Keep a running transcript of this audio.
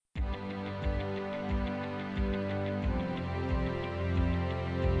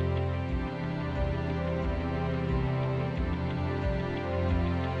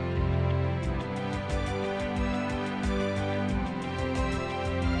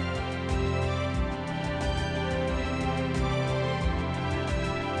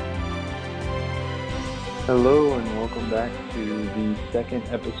Hello and welcome back to the second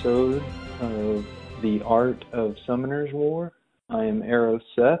episode of The Art of Summoner's War. I am Arrow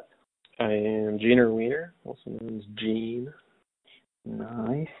Seth. I am Gene Wiener, also known as Gene.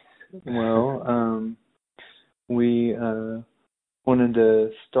 Nice. Well, we wanted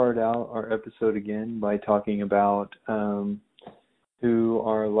to start out our episode again by talking about who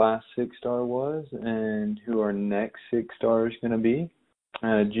our last 6-star was and who our next 6-star is going to be.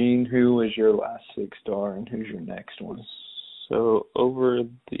 Gene, who was your last 6-star and who's your next one? So over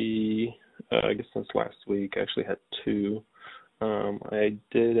the, I guess since last week, I actually had two. I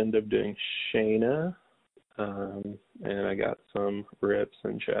did end up doing Shayna, and I got some rips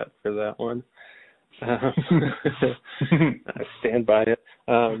in chat for that one. I stand by it.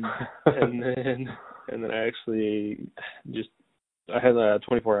 And then I actually I had a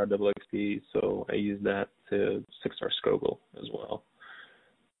 24-hour double XP, so I used that to 6-star Skogul as well.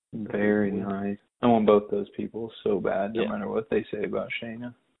 Very nice. I want both those people so bad, no matter what they say about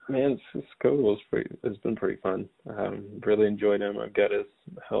Shayna. Man, Skogul has been pretty fun. Really enjoyed him. I've got his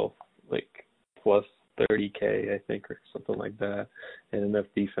health like plus 30k, I think, or something like that, and enough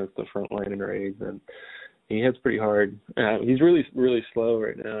defense to frontline and raids, and he hits pretty hard. He's really, really slow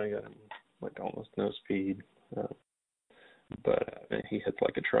right now. I got him like almost no speed, but he hits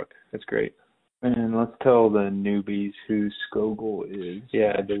like a truck. It's great. And let's tell the newbies who Skogul is.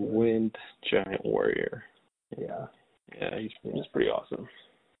 Yeah, the Wind Giant Warrior. Yeah. Yeah, he's pretty awesome.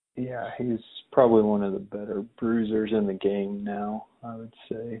 Yeah, he's probably one of the better bruisers in the game now, I would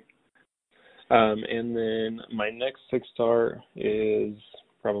say. And then my next 6-star is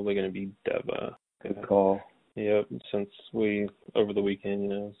probably going to be Deva. Good call. Yep, since over the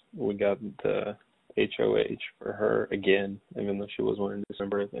weekend, we got the HOH for her again, even though she was one in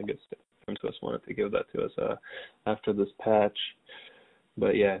December. I guess MSUS wanted to give that to us after this patch.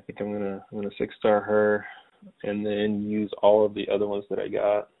 But yeah, I think I'm gonna 6-star her, and then use all of the other ones that I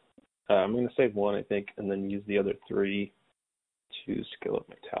got. I'm gonna save one, I think, and then use the other 3 to skill up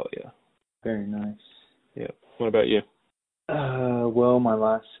my Talia. Very nice. Yep. What about you? Well, my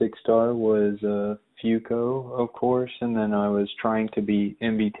last 6-star was Fuko, of course, and then I was trying to beat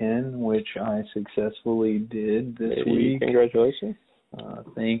MB10, which I successfully did this week. Congratulations.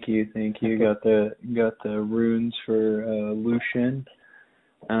 Thank you. Got the runes for Lucian,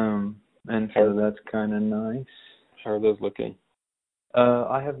 and so that's kind of nice. How are those looking?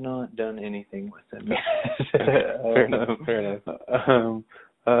 I have not done anything with them yet. Fair enough.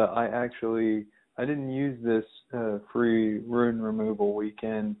 I didn't use this free rune removal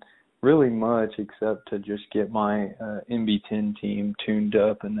weekend really much except to just get my MB10 team tuned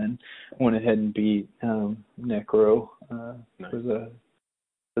up, and then went ahead and beat Necro Nice.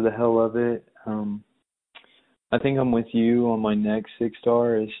 for the hell of it. I think I'm with you on my next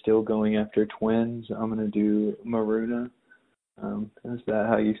 6-star is still going after twins. I'm going to do Maruna. Is that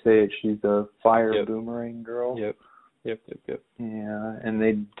how you say it? She's the fire boomerang girl. Yep. Yeah, and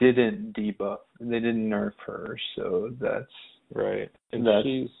they didn't debuff. They didn't nerf her, so that's right. And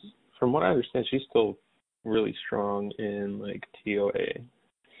she's, from what I understand, she's still really strong in like TOA.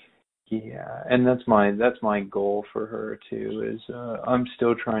 Yeah, and that's my goal for her too. Is I'm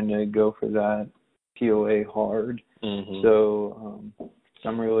still trying to go for that TOA hard. Mm-hmm. So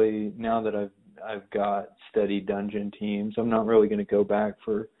I'm really, now that I've got steady dungeon teams, I'm not really going to go back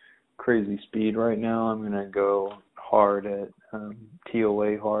for crazy speed right now. I'm going to go hard at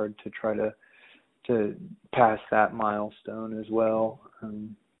TOA hard to try to pass that milestone as well,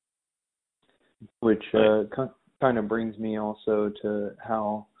 which kind of brings me also to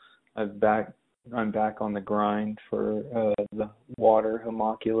how I'm back on the grind for the water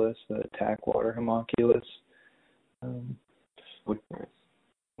homunculus, the attack water homunculus,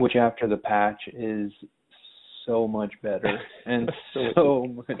 which after the patch is so much better and so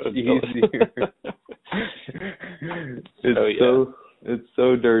much easier. It's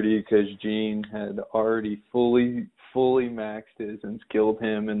so dirty because Gene had already fully maxed his and skilled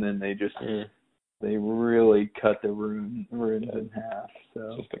him, and then they really cut the runes in half.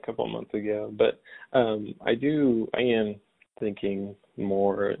 So just a couple of months ago, but I am thinking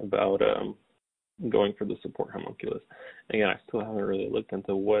more about going for the support homunculus. Again, I still haven't really looked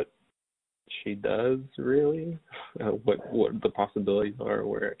into what she does really, what the possibilities are,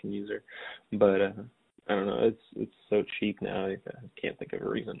 where I can use her, but I don't know. It's so cheap now. I can't think of a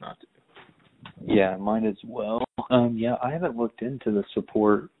reason not to. Yeah, mine as well. I haven't looked into the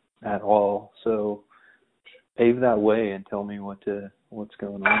support at all, so pave that way and tell me what's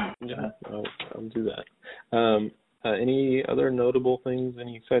going on. Yeah, I'll do that. Any other notable things?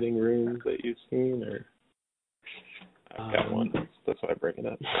 Any exciting runes that you've seen, or? I've got one. That's why I bring it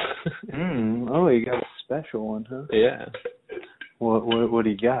up. Oh, you got a special one, huh? Yeah. What do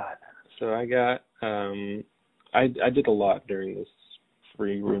you got? So I got I did a lot during this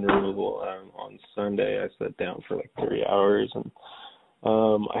free rune removal. On Sunday, I sat down for like 3 hours, and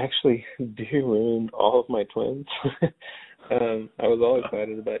I actually de-runed all of my twins. I was all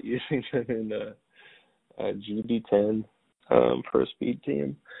excited about using them in GB10 for a speed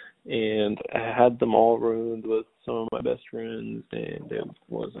team, and I had them all runed with some of my best runes, and it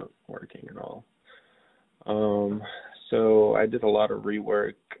wasn't working at all. So I did a lot of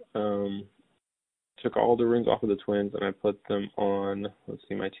rework. Took all the runes off of the twins, and I put them on. Let's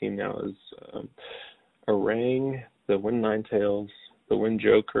see, my team now is Orang, the Wind Ninetails, the Wind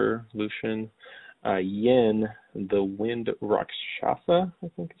Joker, Lucian, Yen, the Wind Rakshasa, I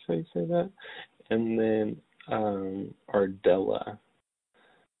think is how you say that, and then Ardella,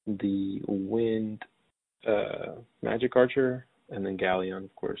 the Wind Magic Archer, and then Galleon,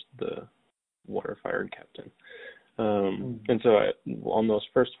 of course, the Water Fire Captain. And so on those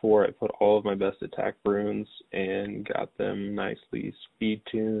first 4, I put all of my best attack runes and got them nicely speed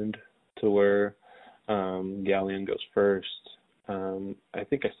tuned to where Galleon goes first. I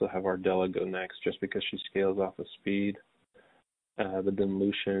think I still have Ardella go next just because she scales off of speed. But then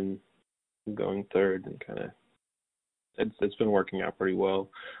Lucian going third, and kind of it's been working out pretty well.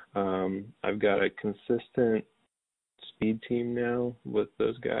 I've got a consistent speed team now with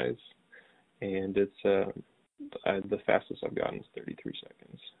those guys, and it's the fastest I've gotten is 33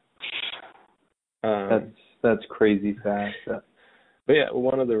 seconds. That's crazy fast. But yeah,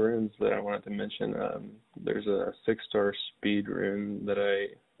 one of the runes that I wanted to mention, there's a 6-star speed rune that I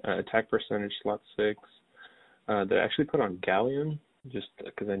attack percentage slot 6 that I actually put on Galleon just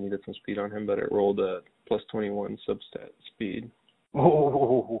because I needed some speed on him, but it rolled a plus 21 substat speed.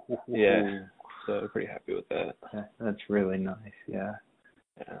 Oh, yeah. So I'm pretty happy with that. That's really nice. Yeah.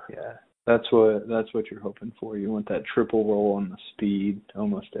 That's what you're hoping for. You want that triple roll on the speed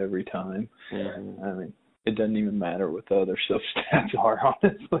almost every time. Mm-hmm. I mean, it doesn't even matter what the other substats are,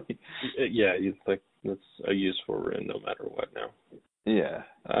 honestly. Yeah, it's like that's a useful rune no matter what now. Yeah.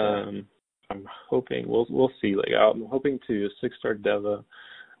 I'm hoping we'll see. Like I'm hoping to 6-star Deva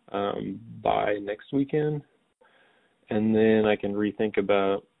by next weekend, and then I can rethink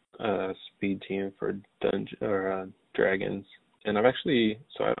about speed team for dragons. And I've actually,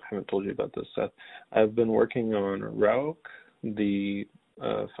 so I haven't told you about this, Seth. I've been working on Rauk, the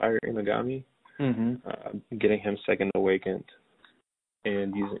Fire Inagami, getting him second awakened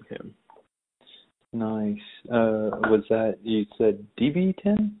and using him. Nice. Was that, you said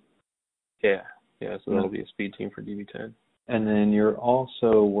DB10? Yeah, so that'll be a speed team for DB10. And then you're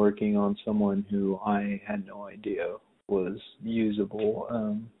also working on someone who I had no idea was useful.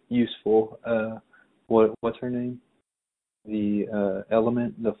 What's her name? The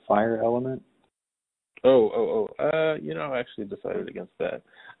element, the fire element? I actually decided against that.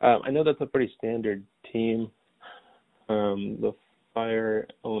 I know that's a pretty standard team. The fire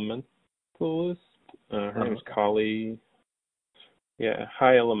elementalist, her name is Kali. Yeah,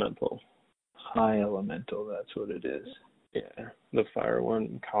 high elemental. High elemental, that's what it is. Yeah, the fire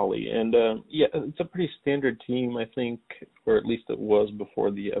one, Kali. And it's a pretty standard team, I think, or at least it was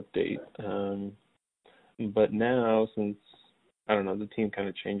before the update. But now, since I don't know, the team kind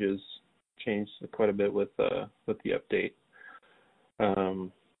of changed quite a bit with the update.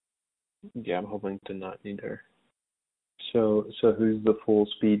 I'm hoping to not need her. So who's the full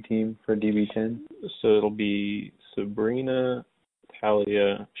speed team for DB10? So it'll be Sabrina,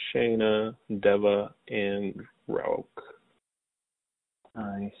 Talia, Shayna, Deva, and Rauk.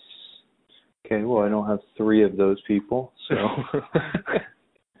 Nice. Okay, well I don't have 3 of those people, so.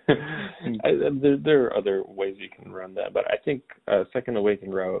 There are other ways you can run that, but I think Second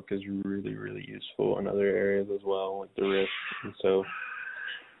Awakened Rauk is really, really useful in other areas as well, like the Rift, and so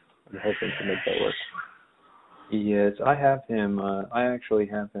I'm hoping to make that work. Yes, I have him. I actually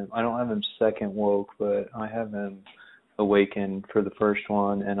have him. I don't have him second woke, but I have him awakened for the first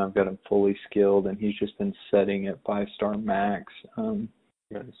one, and I've got him fully skilled, and he's just been setting at 5-star max.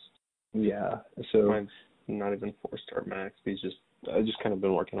 Nice. Yeah, so mine's not even 4-star max. I've just kind of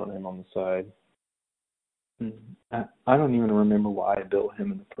been working on him on the side. I don't even remember why I built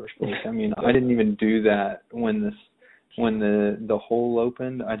him in the first place. I mean, I didn't even do that when the hole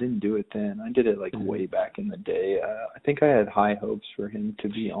opened. I didn't do it then. I did it like way back in the day. I think I had high hopes for him to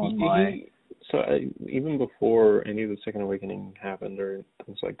be on my. So even before any of the Second Awakening happened or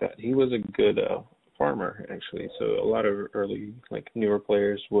things like that, he was a good farmer actually. So a lot of early newer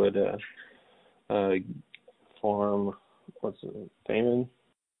players would farm. What's it, Damon,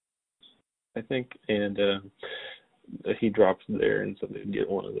 I think, and he drops there, and so they'd get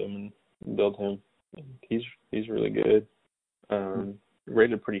one of them and build him. And he's really good.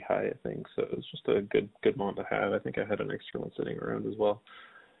 Rated pretty high, I think. So it's just a good mon to have. I think I had an extra one sitting around as well,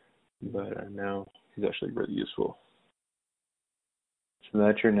 but now he's actually really useful. So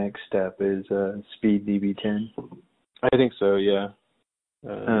that's your next step is speed DB10. I think so. Yeah.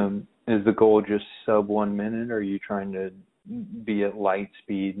 Is the goal just sub 1 minute, or are you trying to be at light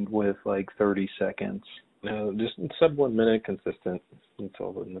speed with like 30 seconds? No, just sub 1 minute consistent. That's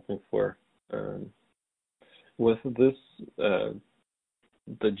all I'm looking for. With this, the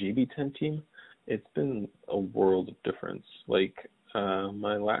GB10 team, it's been a world of difference. Like,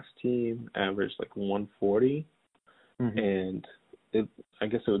 my last team averaged like 140, and I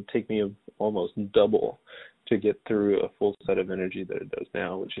guess it would take me almost double to get through a full set of energy that it does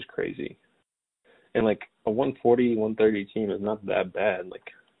now, which is crazy. And like a 140, 130 team is not that bad. Like,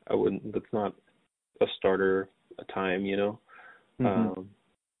 that's not a starter a time, you know.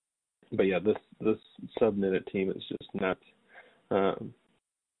 But yeah, this sub-minute team is just not.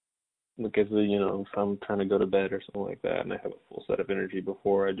 Like, if I'm trying to go to bed or something like that, and I have a full set of energy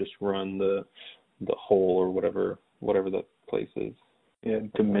before, I just run the hole or whatever the place is. Yeah,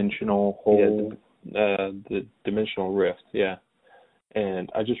 dimensional hole. Yeah, the dimensional rift. Yeah, and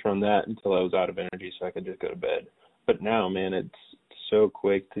I just run that until I was out of energy, so I could just go to bed. But now, man, it's so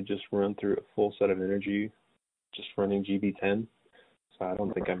quick to just run through a full set of energy, just running GB10. So I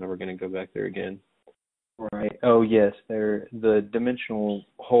don't think I'm ever going to go back there again. Right. Oh, yes. The dimensional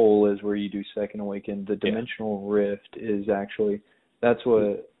hole is where you do second awaken. The dimensional rift is actually, that's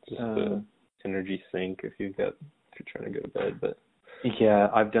what... Just the energy sink if you're trying to go to bed. But yeah,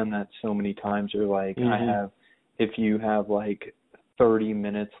 I've done that so many times. Or like if you have like 30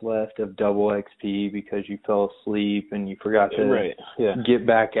 minutes left of double XP because you fell asleep and you forgot to get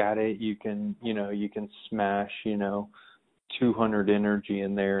back at it, you can smash, 200 energy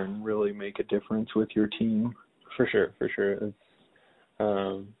in there and really make a difference with your team. For sure. It's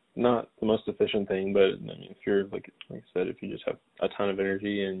not the most efficient thing, but I mean, if you're like I said, if you just have a ton of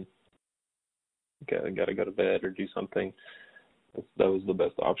energy and got to go to bed or do something, that was the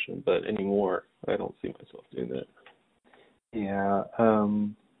best option. But anymore, I don't see myself doing that. Yeah.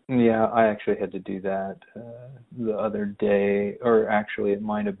 I actually had to do that the other day, or actually it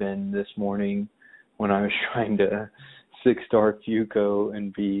might have been this morning when I was trying to 6-star Fuco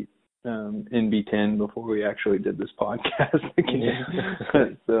and beat NB10 before we actually did this podcast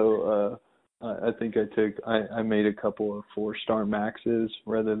again. So I think I made a couple of 4-star maxes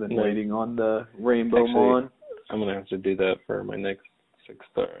rather than waiting on the Rainbow Mon. I'm going to have to do that for my next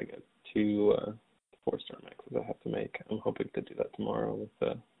 6-star. I got 2 4-star maxes I have to make. I'm hoping to do that tomorrow with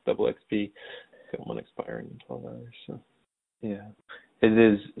double XP. Got one expiring in 12 hours. So. Yeah. It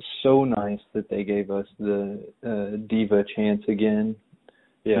is so nice that they gave us the Diva chance again.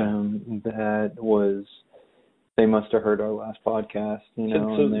 Yeah. They must have heard our last podcast,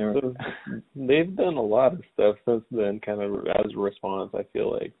 So they've done a lot of stuff since then, kind of as a response, I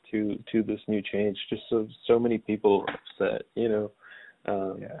feel like, to this new change. Just so many people are upset,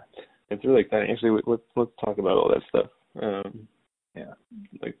 It's really exciting. Actually, let's talk about all that stuff.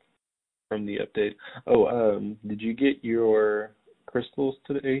 Like from the update. Did you get your crystals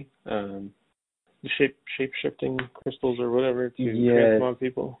today? Shape-shifting crystals or whatever to transmog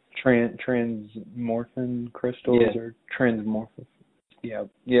people? Transmorphin crystals or transmorphin. Yeah.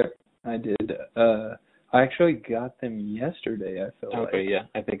 Yep, I did. I actually got them yesterday, I feel like. Okay, yeah,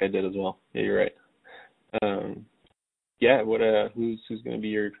 I think I did as well. Yeah, you're right. Who's going to be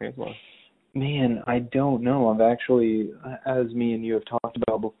your transmog? Man, I don't know. I've actually, as me and you have talked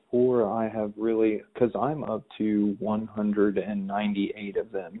about before, I have really, because I'm up to 198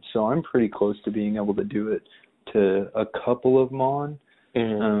 of them, so I'm pretty close to being able to do it to a couple of Mon.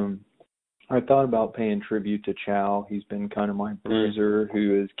 I thought about paying tribute to Chow. He's been kind of my bruiser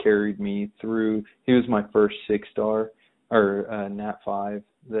who has carried me through. He was my first 6-star, or Nat 5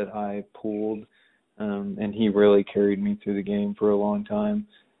 that I pulled, and he really carried me through the game for a long time.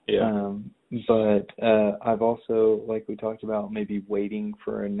 Yeah. But I've also, like we talked about, maybe waiting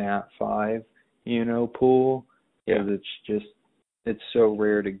for a Nat 5, pull. Yeah. Because it's so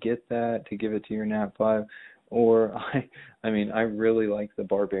rare to get that, to give it to your Nat 5. Or, I really like the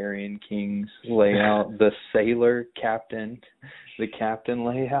Barbarian Kings layout, the Sailor Captain, the Captain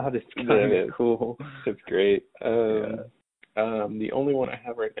layout. It's kind of cool. It's great. The only one I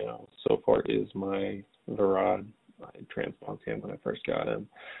have right now so far is my Varad. I transmogged him when I first got him.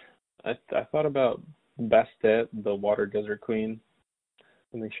 I thought about Bastet, the Water Desert Queen.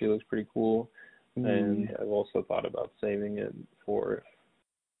 I think she looks pretty cool. And I've also thought about saving it for, if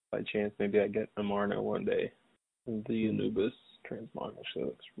by chance, maybe I get Amarna one day. The Anubis transmog actually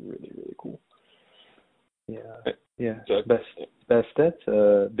looks really, really cool. Yeah. So, Bastette's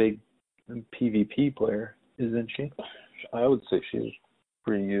a big PvP player, isn't she? I would say she's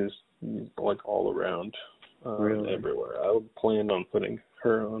pretty used like all around, Really? everywhere. I would plan on putting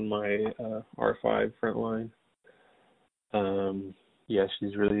her on my R5 front line. Yeah,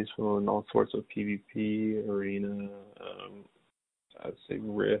 she's really useful in all sorts of PvP, arena, I'd say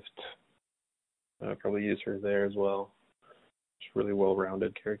Rift. I'd probably use her there as well. She's a really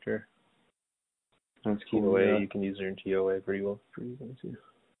well-rounded character. That's cool. TOA, Yeah. you can use her in TOA pretty easily too.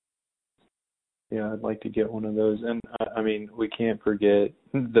 Yeah, I'd like to get one of those. And I mean, we can't forget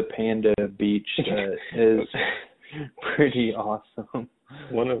the Panda Beach that is pretty awesome.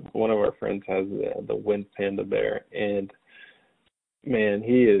 One of our friends has the Wind Panda Bear, and man,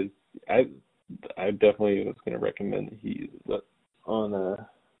 he is. I definitely was going to recommend that he uses it on the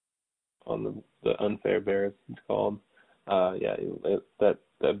Unfair Bear, it's called. Yeah,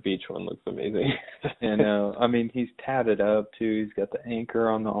 that beach one looks amazing. And I mean, he's tatted up too. He's got the anchor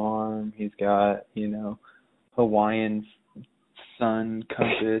on the arm. He's got, Hawaiian sun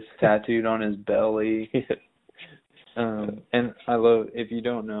compass tattooed on his belly. And I love, if you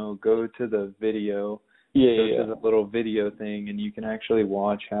don't know, go to the video. Go to the little video thing, and you can actually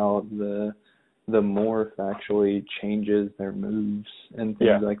watch how the morph actually changes their moves and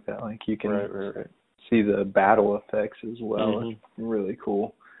things like that. Like you can see the battle effects as well. Mm-hmm. It's really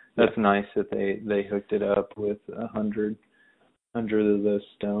cool. That's nice that they hooked it up with 100 of those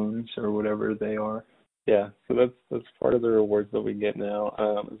stones or whatever they are. Yeah, so that's part of the rewards that we get now.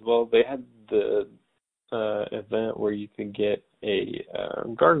 As well, they had the event where you could get a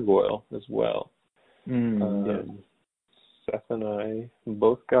gargoyle as well. Seth and I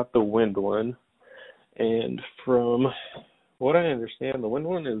both got the wind one, and from what I understand, the wind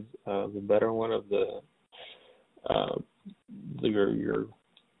one is the better one of your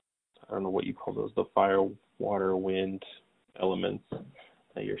I don't know what you call those, the fire, water, wind elements,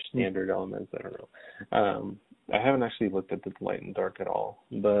 your standard elements. I don't know. I haven't actually looked at the light and dark at all,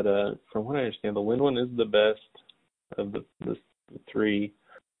 but from what I understand, the wind one is the best of the three.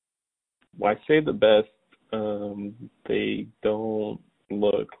 Why say the best? They don't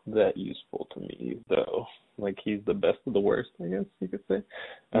look that useful to me, though. Like, he's the best of the worst, I guess you could say.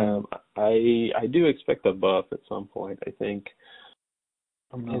 I do expect a buff at some point, I think.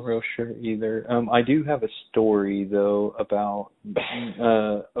 I'm not real sure either. I do have a story, though, about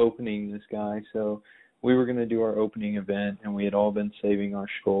opening this guy. So we were going to do our opening event, and we had all been saving our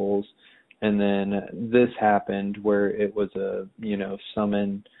scrolls. And then this happened where it was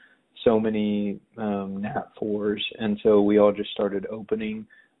summon so many Nat 4s, and so we all just started opening.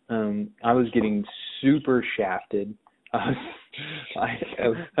 I was getting super shafted.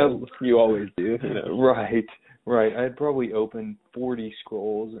 You always do. Right. I had probably opened 40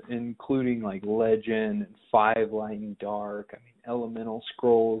 scrolls, including like Legend and 5 Light and Dark. I mean, Elemental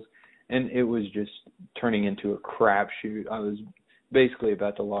scrolls, and it was just turning into a crapshoot. I was basically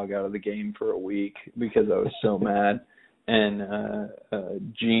about to log out of the game for a week because I was so mad. And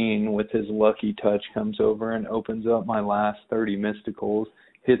Gene, with his lucky touch, comes over and opens up my last 30 mysticals,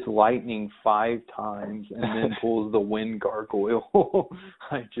 hits lightning 5 times, and then pulls the wind gargoyle.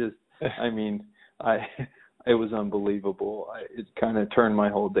 It was unbelievable. It kind of turned my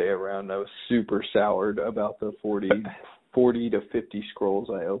whole day around. I was super soured about the 40 to 50 scrolls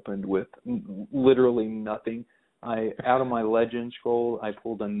I opened with literally nothing. Out of my legend scroll, I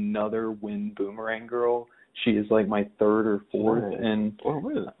pulled another wind boomerang girl. She is like my 3rd or 4th, and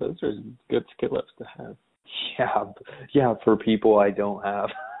those are good skill ups to have. Yeah, for people I don't have.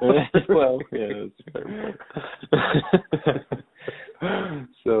 Well, yeah, that's fair.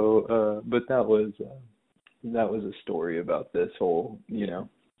 So, but that was a story about this whole,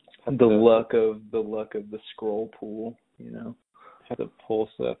 the luck of the scroll pool, Had to pull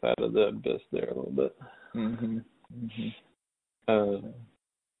stuff out of the abyss there a little bit.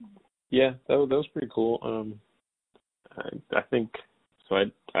 Yeah, that was pretty cool. I think so. I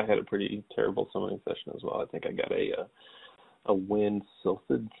had a pretty terrible summoning session as well. I think I got a wind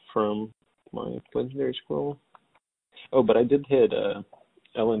Sylphid from my legendary scroll. Oh, but I did hit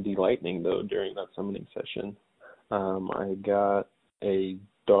L&D Lightning though during that summoning session. I got a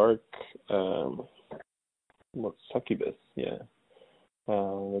dark succubus. Yeah,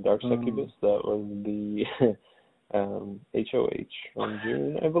 the dark succubus. That was the HOH from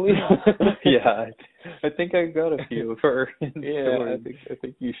June, I believe. Yeah, I think I got a few of her. Yeah, I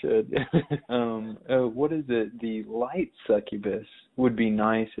think you should. What is it? The light succubus would be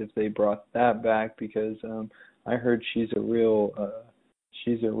nice if they brought that back, because I heard she's a real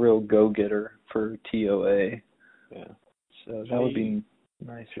go-getter for TOA. Yeah. So that would be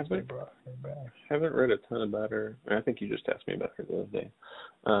nice if they brought her back. Haven't read a ton about her. I think you just asked me about her the other day.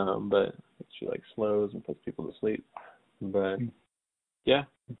 But she like slows and puts people to sleep. But yeah,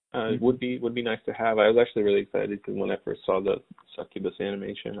 it would be nice to have. I was actually really excited because when I first saw the Succubus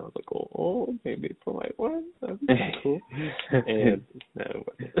animation, I was like, oh, maybe it's the light one. That'd be cool. And no,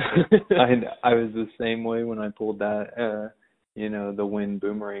 it wasn't. I was the same way when I pulled that. The Wind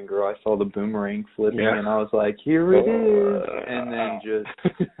Boomerang girl. I saw the boomerang flipping, and I was like, here it is. And then just,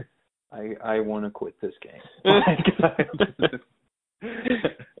 I want to quit this game.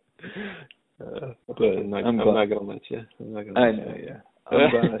 But I'm not gonna let you. I know, yeah.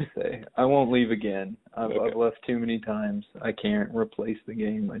 I'm gonna stay. I won't leave again. I've left too many times. I can't replace the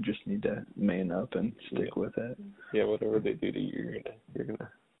game. I just need to man up and stick with it. Yeah, whatever they do to you, you're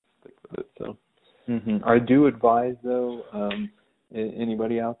gonna stick with it. So. I do advise, though,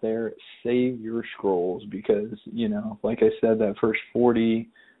 anybody out there, save your scrolls because, like I said, that first 40,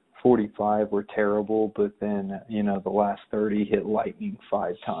 45 were terrible, but then, the last 30 hit lightning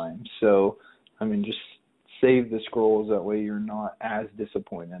 5 times. So, just save the scrolls. That way you're not as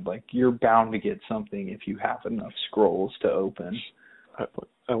disappointed. Like, you're bound to get something if you have enough scrolls to open.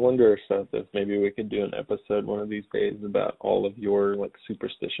 I wonder, Seth, if maybe we could do an episode one of these days about all of your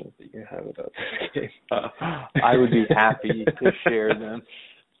superstitions that you have about this game. I would be happy to share them.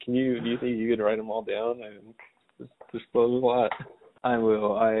 Do you think you could write them all down? Just a lot. I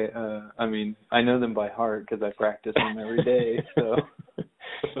will. I know them by heart because I practice them every day. So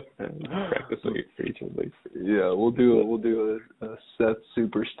practice for each of these. Yeah, we'll do a Seth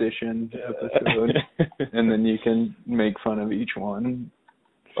superstition episode, and then you can make fun of each one.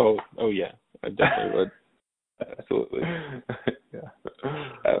 Oh yeah, I definitely would. Absolutely. Yeah.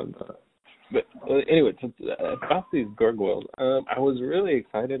 But anyway, about these gargoyles, I was really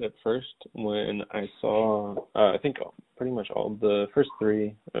excited at first when I saw, I think pretty much all the first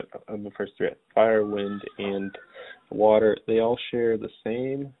three, fire, wind, and water, they all share the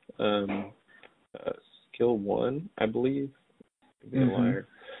same skill 1, I believe. I'd be a liar.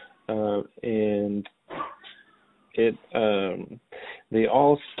 And it, they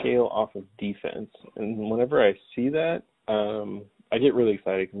all scale off of defense, and whenever I see that, I get really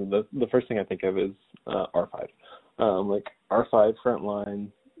excited because the first thing I think of is R5. R5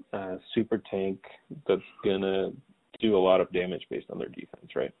 frontline, super tank that's going to do a lot of damage based on their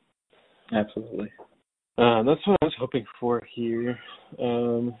defense, right? Absolutely. That's what I was hoping for here.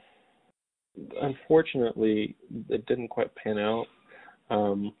 Unfortunately, it didn't quite pan out.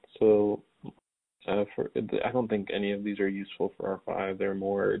 I don't think any of these are useful for R5. They're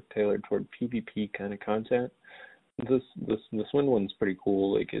more tailored toward PvP kind of content. This Wind one's pretty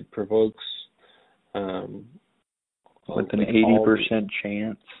cool. Like, it provokes with an 80%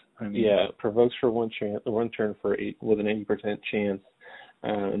 chance. Yeah, it provokes for one turn with an 80% chance,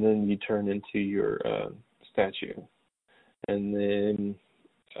 and then you turn into your statue. And then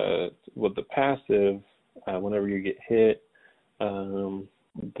with the passive, whenever you get hit, the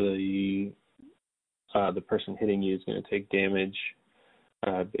person hitting you is going to take damage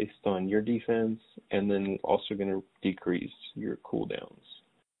based on your defense, and then also going to decrease your cooldowns.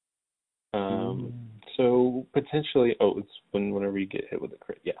 So potentially, it's whenever you get hit with a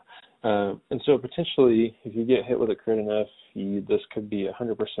crit, yeah. And so potentially, if you get hit with a crit enough, this could be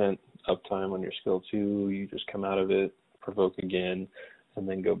 100% uptime on your skill 2. You just come out of it, provoke again, and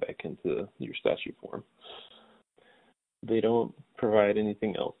then go back into your statue form. They don't provide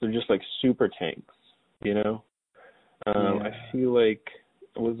anything else. They're just like super tanks, I feel like,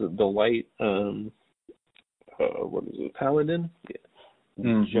 was it the light, what is it, Paladin? Yeah.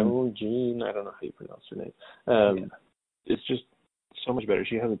 Joan Jean, I don't know how you pronounce her name. It's just so much better.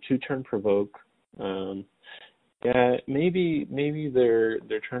 She has a 2-turn provoke. Maybe they're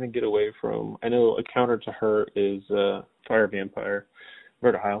trying to get away from. I know a counter to her is Fire Vampire,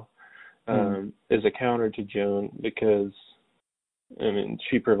 Vertihile, is a counter to Joan because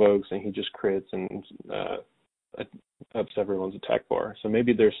she provokes and he just crits and ups everyone's attack bar. So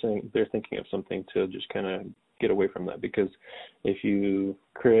maybe they're thinking of something to just kind of get away from that, because if you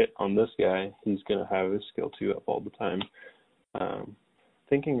crit on this guy, he's going to have his skill 2 up all the time.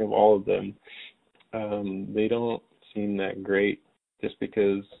 Thinking of all of them, they don't seem that great just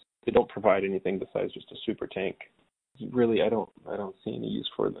because they don't provide anything besides just a super tank. Really, I don't see any use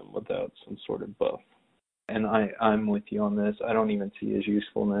for them without some sort of buff. And I'm with you on this. I don't even see his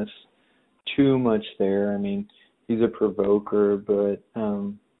usefulness too much there. He's a provoker, but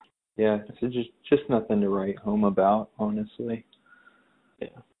it's just nothing to write home about, honestly.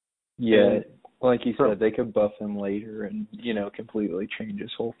 Yeah, like you said, they could buff him later and completely change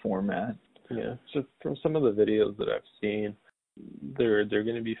his whole format. Yeah. So from some of the videos that I've seen, they're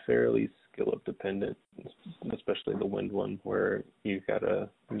going to be fairly skill up dependent, especially the wind one, where you gotta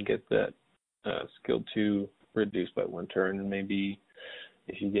get that skill 2 reduced by 1 turn, and maybe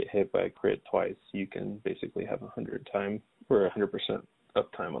if you get hit by a crit twice, you can basically have 100%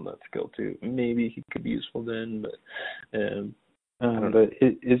 uptime on that skill 2. Maybe he could be useful then, but but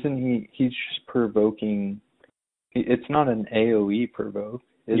isn't he's just provoking? It's not an AoE provoke,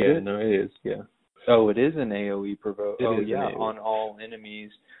 is it? Yeah, no, it is. Yeah. Oh, it is an AoE provoke. It is yeah, an AoE. on all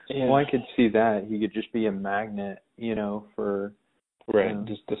enemies. Yeah. Well, I could see that. He could just be a magnet, for... Right,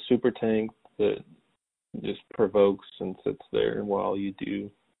 just the super tank that just provokes and sits there while you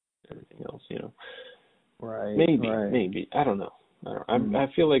do everything else, Right. Maybe. I don't know. I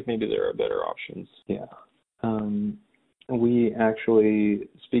feel like maybe there are better options. Yeah. We actually,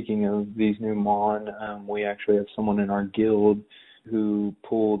 speaking of these new Mon, we actually have someone in our guild who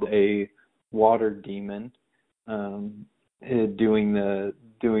pulled a water demon doing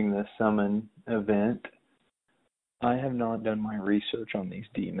the summon event. I have not done my research on these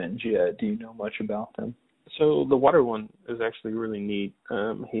demons yet. Do you know much about them? So the water one is actually really neat.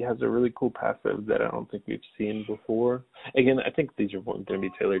 He has a really cool passive that I don't think we've seen before. Again, I think these are going to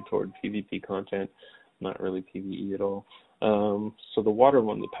be tailored toward PvP content, not really PvE at all. So the water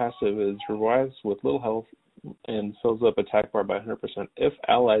one, the passive is revives with little health and fills up attack bar by 100% if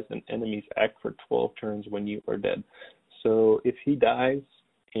allies and enemies act for 12 turns when you are dead. So if he dies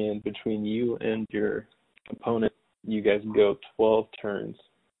and between you and your opponent, you guys go 12 turns,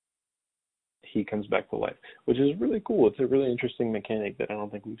 he comes back to life, which is really cool. It's a really interesting mechanic that I don't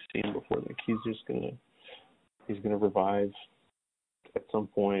think we've seen before. Like he's gonna revive at some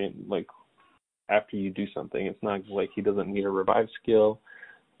point, like after you do something. It's not like he doesn't need a revive skill,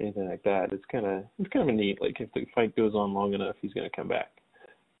 anything like that. It's kind of neat. Like if the fight goes on long enough, he's gonna come back.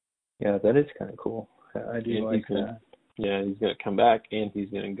 Yeah, that is kind of cool. I do like that. Yeah, he's gonna come back and he's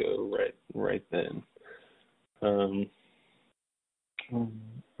gonna go right then.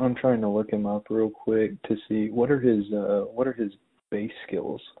 I'm trying to look him up real quick to see what are his base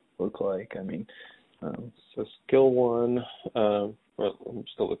skills look like. I mean, so skill 1, well, I'm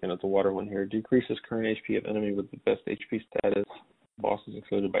still looking at the water one here. Decreases current HP of enemy with the best HP status, bosses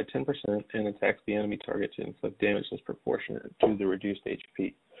included, by 10% and attacks the enemy target to inflict damage that's proportionate to the reduced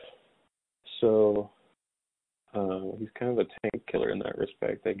HP. So he's kind of a tank killer in that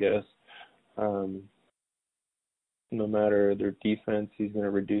respect, I guess. No matter their defense, he's going to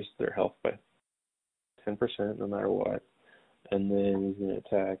reduce their health by 10% no matter what. And then he's going to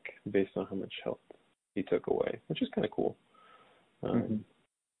attack based on how much health he took away, which is kind of cool.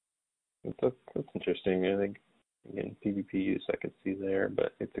 That's interesting. I think, again, PvP use I could see there,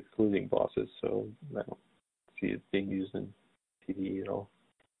 but it's excluding bosses, so I don't see it being used in PvE at all.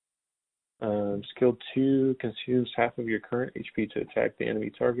 Skill 2 consumes half of your current HP to attack the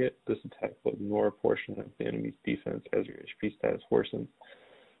enemy target. This attack will ignore a portion of the enemy's defense as your HP status worsens.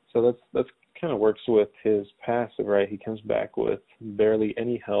 So that's kind of works with his passive, right? He comes back with barely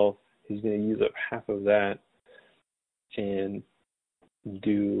any health. He's going to use up half of that and he's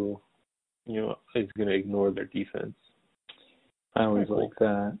going to ignore their defense. I always like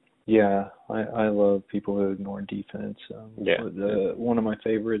that. Yeah, I love people who ignore defense. One of my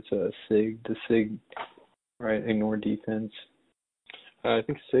favorites, Sig. The Sig, right? Ignore defense. I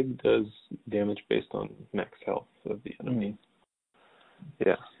think Sig does damage based on max health of the enemy.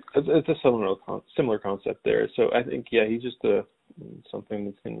 Yeah, it's a similar concept there. So I think, he's just something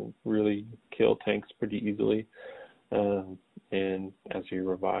that's going to really kill tanks pretty easily. And as he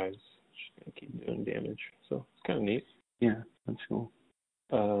revives, just going to keep doing damage. So it's kind of neat. Yeah, that's cool.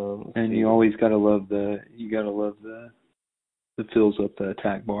 And you always gotta love the fills up the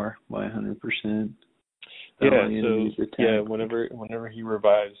attack bar by 100%. Whenever he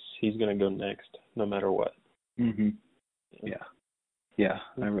revives, he's gonna go next, no matter what. Yeah,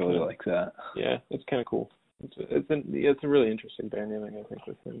 I really like that. Yeah, it's kind of cool. It's a really interesting dynamic, I think,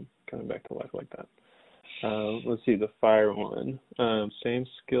 with him coming back to life like that. Let's see, the fire one, same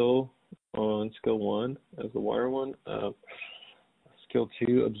skill on skill 1 as the water one. Skill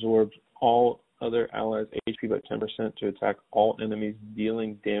 2 absorbs all other allies' HP by 10% to attack all enemies,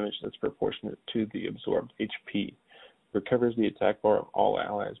 dealing damage that's proportionate to the absorbed HP. Recovers the attack bar of all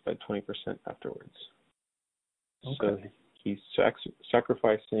allies by 20% afterwards. Okay. So he's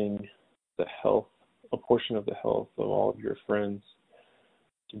sacrificing the health, a portion of the health of all of your friends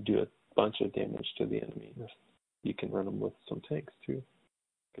to do a bunch of damage to the enemy. You can run them with some tanks too.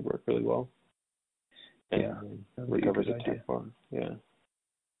 Could work really well. And recovers attack bar. Yeah.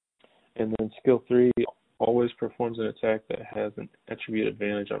 And then skill 3, always performs an attack that has an attribute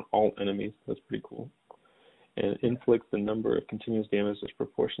advantage on all enemies. That's pretty cool. And inflicts the number of continuous damage that's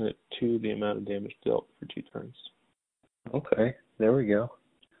proportionate to the amount of damage dealt for 2 turns. Okay, there we go.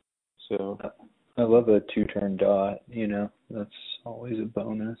 So I love a 2-turn dot. That's always a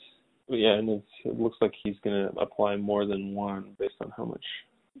bonus. yeah, and it looks like he's going to apply more than one based on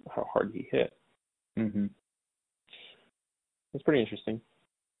how hard he hit. Mhm. It's pretty interesting.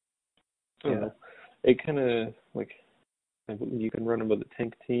 I don't Yeah. know. It kind of you can run him with a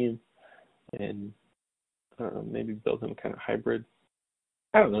tank team, and maybe build him kind of hybrid.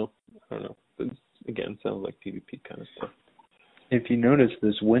 I don't know. But again, sounds like PvP kind of stuff. If you notice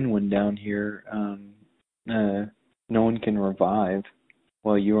this win down here, no one can revive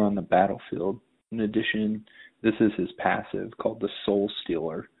while you're on the battlefield. In addition, this is his passive called the Soul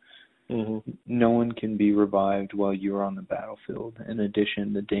Stealer. Mm-hmm. No one can be revived while you're on the battlefield. In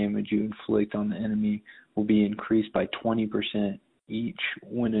addition, the damage you inflict on the enemy will be increased by 20% each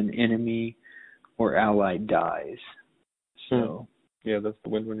when an enemy or ally dies. So yeah, that's the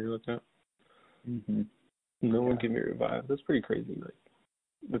win you're looking at. Mm-hmm. No one can be revived. That's pretty crazy.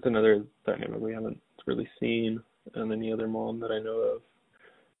 That's another dynamic we haven't really seen in any other Mon that I know of.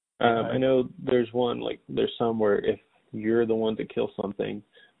 I know there's there's some where if you're the one to kill something,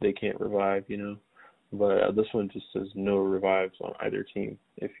 they can't revive, But this one just says no revives on either team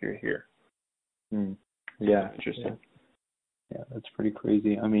if you're here. Yeah. Interesting. Yeah, that's pretty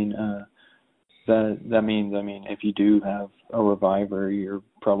crazy. I mean, that means, if you do have a reviver, you're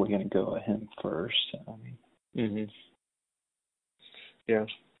probably going to go at him first. Mhm. Yeah.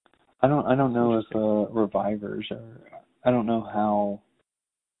 I don't know if revivers are. I don't know how.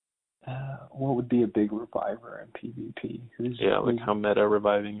 What would be a big reviver in PvP? How meta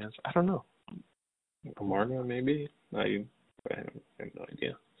reviving is. I don't know. Amarna, maybe? I have no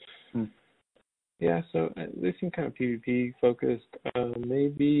idea. Yeah, so they seem kind of PvP focused.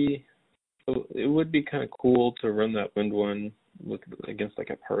 Maybe it would be kind of cool to run that wind one against a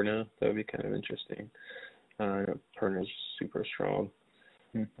Perna. That would be kind of interesting. Perna's super strong.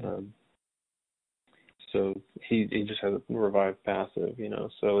 So he just has a revive passive,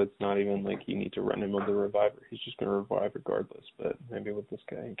 so it's not even like you need to run him with the reviver. He's just going to revive regardless, but maybe with this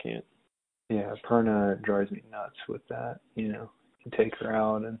guy he can't. Yeah, Perna drives me nuts with that, You take her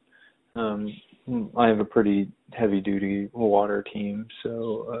out, and I have a pretty heavy-duty water team,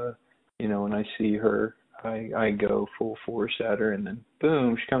 so, when I see her, I go full force at her, and then,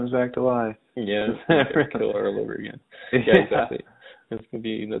 boom, she comes back to life. Yeah, kill her all over again. Yeah, exactly.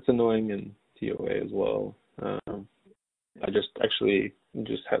 That's annoying in TOA as well. I just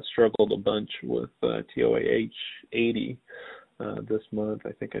had struggled a bunch with TOA H80 this month.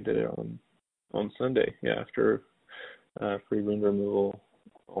 I think I did it on Sunday. Yeah, after free wind removal,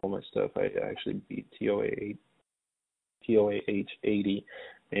 all my stuff, I actually beat TOA H80,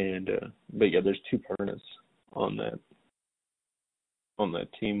 and but yeah, there's 2 Pernas on that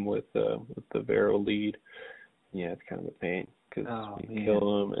team with the Vero lead. Yeah, it's kind of a pain because you kill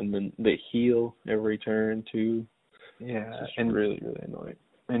them and then they heal every turn too. Yeah, it's just really, really annoying.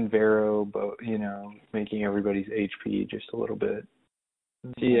 And Vero, but making everybody's HP just a little bit.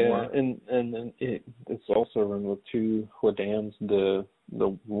 Yeah, more. and then it's also run with 2 Huadans, the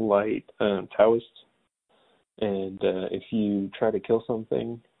light Taoist, and if you try to kill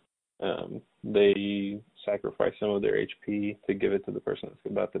something, they sacrifice some of their HP to give it to the person that's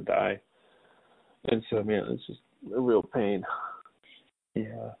about to die. And so, man, it's just a real pain.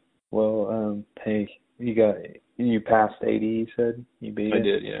 Yeah. Well, hey, you passed 80, you said? You beat it? I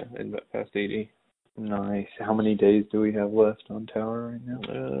did, yeah. I passed 80. Nice. How many days do we have left on tower right now?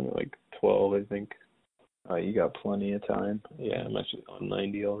 12, I think. You got plenty of time. Yeah, I'm actually on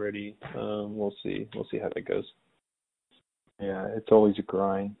 90 already. We'll see. We'll see how that goes. Yeah, it's always a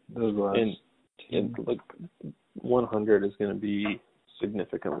grind. Those last and 100 is going to be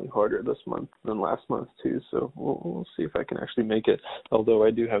significantly harder this month than last month too. So we'll see if I can actually make it. Although I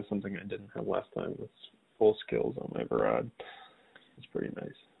do have something I didn't have last time. It's full skills on my Varad. It's pretty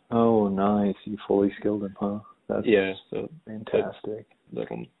nice. Oh, nice. You fully skilled him, huh? That's so fantastic.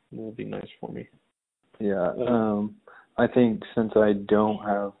 That'll be nice for me. Yeah. I think since I don't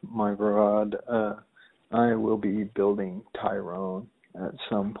have my Varad, I will be building Tyrone at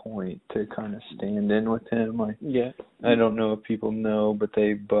some point to kind of stand in with him. I don't know if people know, but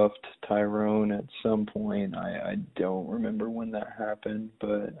they buffed Tyrone at some point. I don't remember when that happened,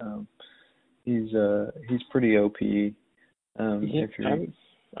 but he's pretty OP.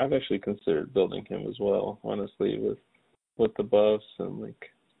 I've actually considered building him as well, honestly, with the buffs and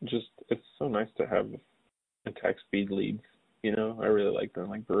just it's so nice to have attack speed leads. I really like them,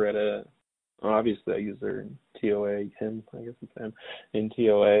 like Beretta obviously I use her in TOA, him, I guess it's him, in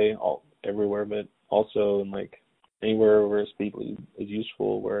TOA, everywhere, but also in like anywhere where speed lead is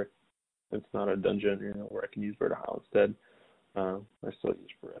useful, where it's not a dungeon, where I can use Vertihile instead. I still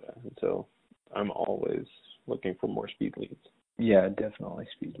use Beretta, and so I'm always looking for more speed leads. Yeah, definitely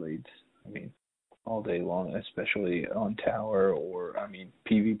speed leads. I mean, all day long, especially on tower or,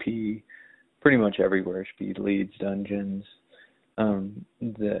 PvP, pretty much everywhere, speed leads, dungeons.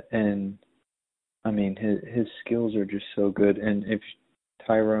 His skills are just so good. And if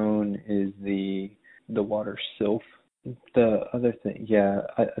Tyrone is the water sylph, the other thing,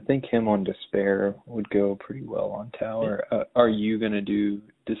 I think him on Despair would go pretty well on tower. Are you going to do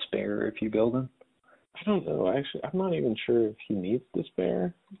Despair if you build him? I don't know. Actually, I'm not even sure if he needs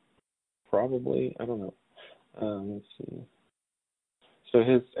Despair. Probably. I don't know. Let's see. So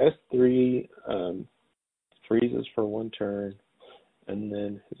his S3 freezes for 1 turn, and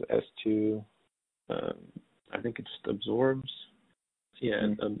then his S2, I think it just absorbs. Yeah,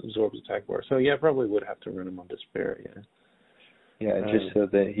 it absorbs attack bar. So yeah, I probably would have to run him on Despair. Yeah, just so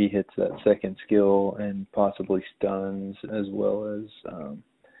that he hits that second skill and possibly stuns, as well as,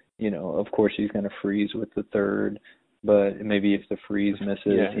 of course he's going to freeze with the third, but maybe if the freeze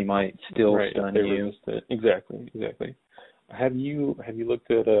misses, he might still stun you. Exactly. Have you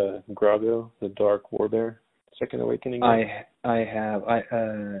looked at Grago, the Dark Warbear, Second Awakening? I have.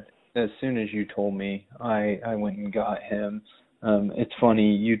 As soon as you told me, I went and got him. It's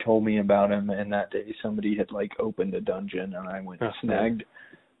funny, you told me about him, and that day somebody had opened a dungeon, and I went and snagged.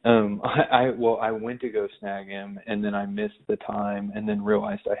 I went to go snag him, and then I missed the time, and then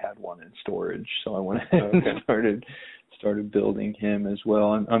realized I had one in storage, so I went ahead and started building him as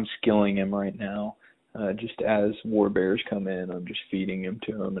well. I'm skilling him right now. Just as Warbears come in, I'm just feeding him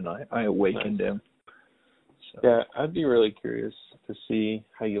to him, and I awakened him. So. Yeah, I'd be really curious to see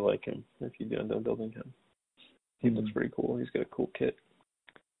how you like him if you do end up building him. He looks pretty cool. He's got a cool kit.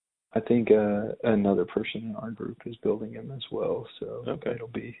 I think another person in our group is building him as well, so it'll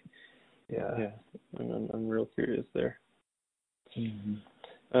be, I'm real curious there. Mm-hmm.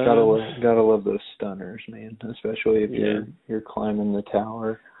 Gotta love those stunners, man, especially if you're climbing the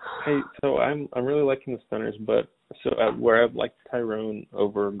tower. Hey, so I'm really liking the stunners, but where I've liked Tyrone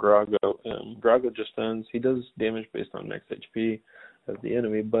over Grago, Grago just stuns. He does damage based on max HP of the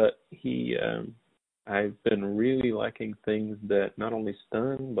enemy, but I've been really liking things that not only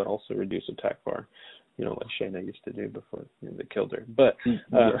stun but also reduce attack bar, like Shayna used to do before they killed her. But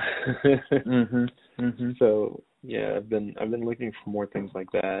so yeah, I've been looking for more things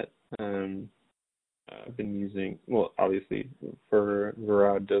like that. I've been using, obviously for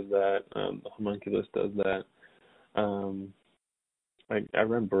Varad does that, the Homunculus does that. I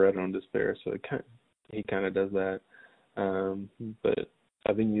run Beretta on Despair, so he kind of does that. But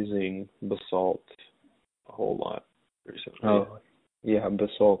I've been using Basalt a whole lot recently. Oh, yeah,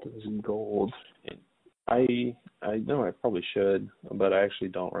 Basalt is gold. I know I probably should, but I actually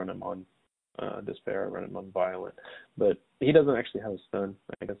don't run him on Despair. I run him on Violent. But he doesn't actually have a stun,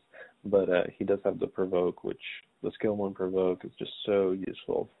 I guess. But he does have the Provoke, which the skill 1 Provoke is just so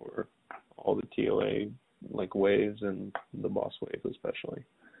useful for all the TOA waves and the boss wave especially.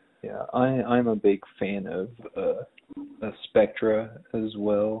 Yeah, I'm a big fan of Spectra as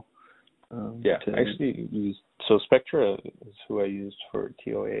well. I actually used Spectra is who I used for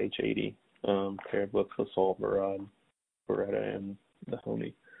TOA H80, paired with Basalt, Varad, Beretta, and the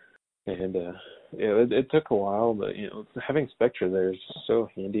Honi. And it took a while, but having Spectra there is so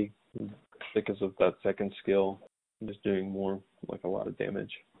handy because of that second skill, just doing more, a lot of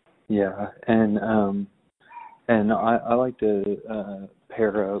damage. Yeah, and I like to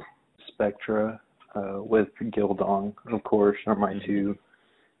pair up Spectra with Gildong, of course, are my two.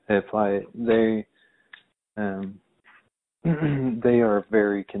 They are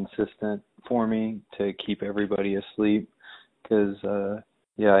very consistent for me to keep everybody asleep, because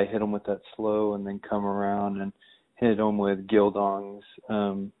I hit them with that slow and then come around and hit them with Gildong's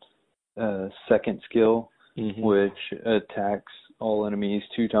second skill, which attacks all enemies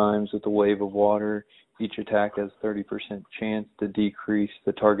 2 times with a wave of water. Each attack has 30% chance to decrease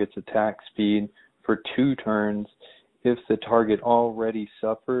the target's attack speed for 2 turns. If the target already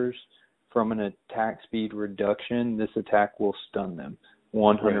suffers from an attack speed reduction, this attack will stun them.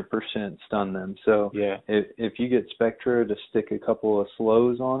 100% stun them. So if you get Spectra to stick a couple of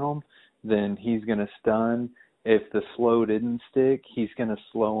slows on them, then he's going to stun. If the slow didn't stick, he's going to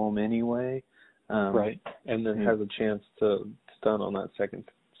slow them anyway. And then has a chance to stun on that second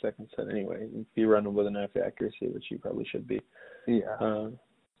set anyway. If you run them with enough accuracy, which you probably should be.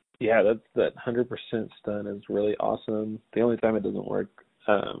 That 100% stun is really awesome. The only time it doesn't work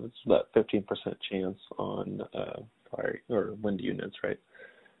it's that 15% chance on fire or wind units, right?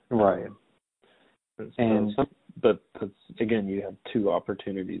 Right. But again, you have 2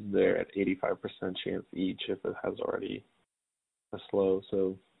 opportunities there at 85% chance each if it has already a slow.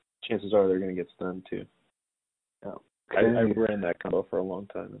 So chances are they're going to get stunned too. Yeah. I ran that combo for a long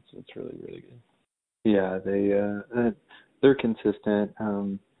time. It's really, really good. Yeah, they're consistent.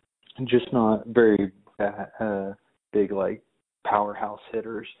 Just not very big like powerhouse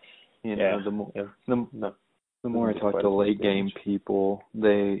hitters. You know, the more I talk to late game people,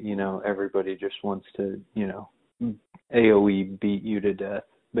 everybody just wants to, AOE beat you to death.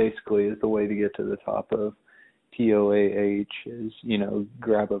 Basically, is the way to get to the top of TOAH. Is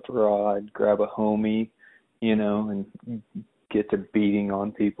grab a rod, grab a homie, and get to beating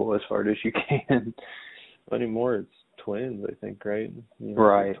on people as hard as you can. Anymore, it's twins, I think, right?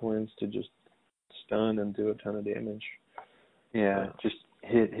 Right. Twins to just stun and do a ton of damage. Yeah, just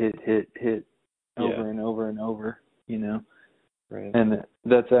hit over and over and over, Right. And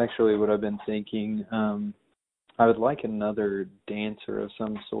that's actually what I've been thinking. I would like another dancer of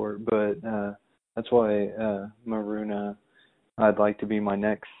some sort, but that's why Maruna, I'd like to be my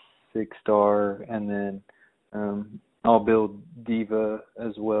next 6-star, and then I'll build Diva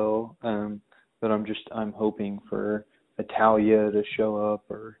as well. But I'm hoping for Italia to show up,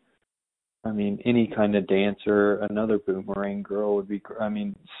 or any kind of dancer. Another boomerang girl would be.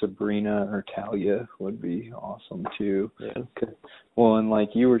 Sabrina or Talia would be awesome too. Yeah. Well, and like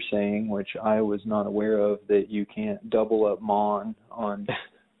you were saying, which I was not aware of, that you can't double up Mon on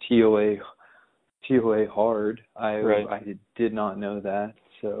TOA hard. I did not know that.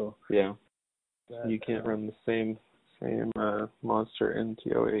 So yeah, you can't run the same monster in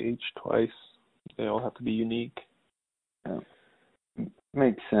TOAH twice. They all have to be unique. Yeah.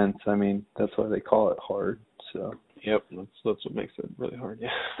 Makes sense. That's why they call it hard. So. Yep, that's what makes it really hard.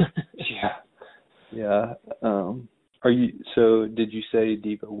 Yeah. Yeah. Are you? So, did you say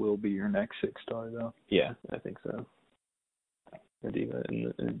Diva will be your next 6-star though? Yeah, I think so. Or Diva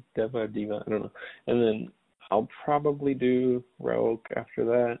and Diva. I don't know. And then I'll probably do Rauk after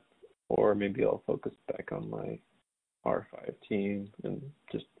that, or maybe I'll focus back on my R5 team and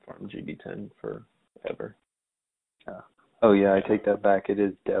just farm GB10 forever. Oh yeah, I take that back. It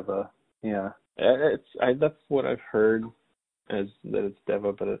is Deva. Yeah. That's what I've heard, as that it's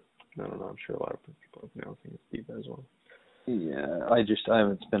Deva, but I don't know. I'm sure a lot of people are pronouncing it Diva as well. Yeah, I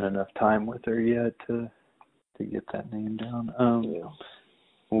haven't spent enough time with her yet to get that name down.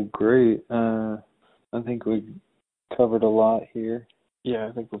 Well, great. I think we covered a lot here. Yeah,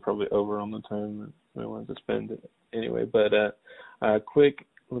 I think we're probably over on the time that we wanted to spend anyway. But quick,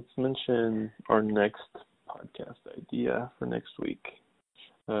 let's mention our next podcast idea for next week.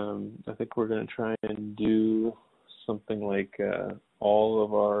 I think we're going to try and do something like all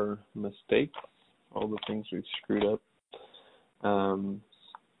of our mistakes, all the things we've screwed up.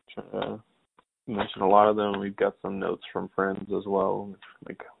 Try to mention a lot of them. We've got some notes from friends as well,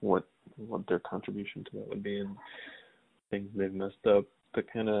 like what their contribution to that would be and things they've messed up, to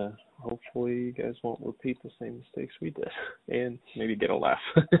kind of hopefully you guys won't repeat the same mistakes we did and maybe get a laugh.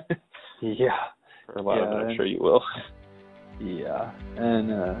 Yeah. For a lot of it, I'm sure you will. Yeah, and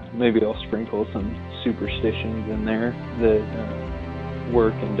maybe I'll sprinkle some superstitions in there that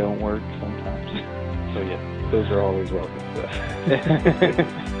work and don't work sometimes. So yeah, those are always welcome.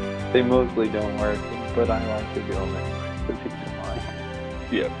 They mostly don't work, but I like to do them anyway for peace of mind.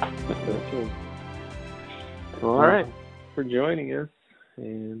 Yep. All right, for joining us,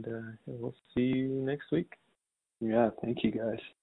 and we'll see you next week. Yeah, thank you guys.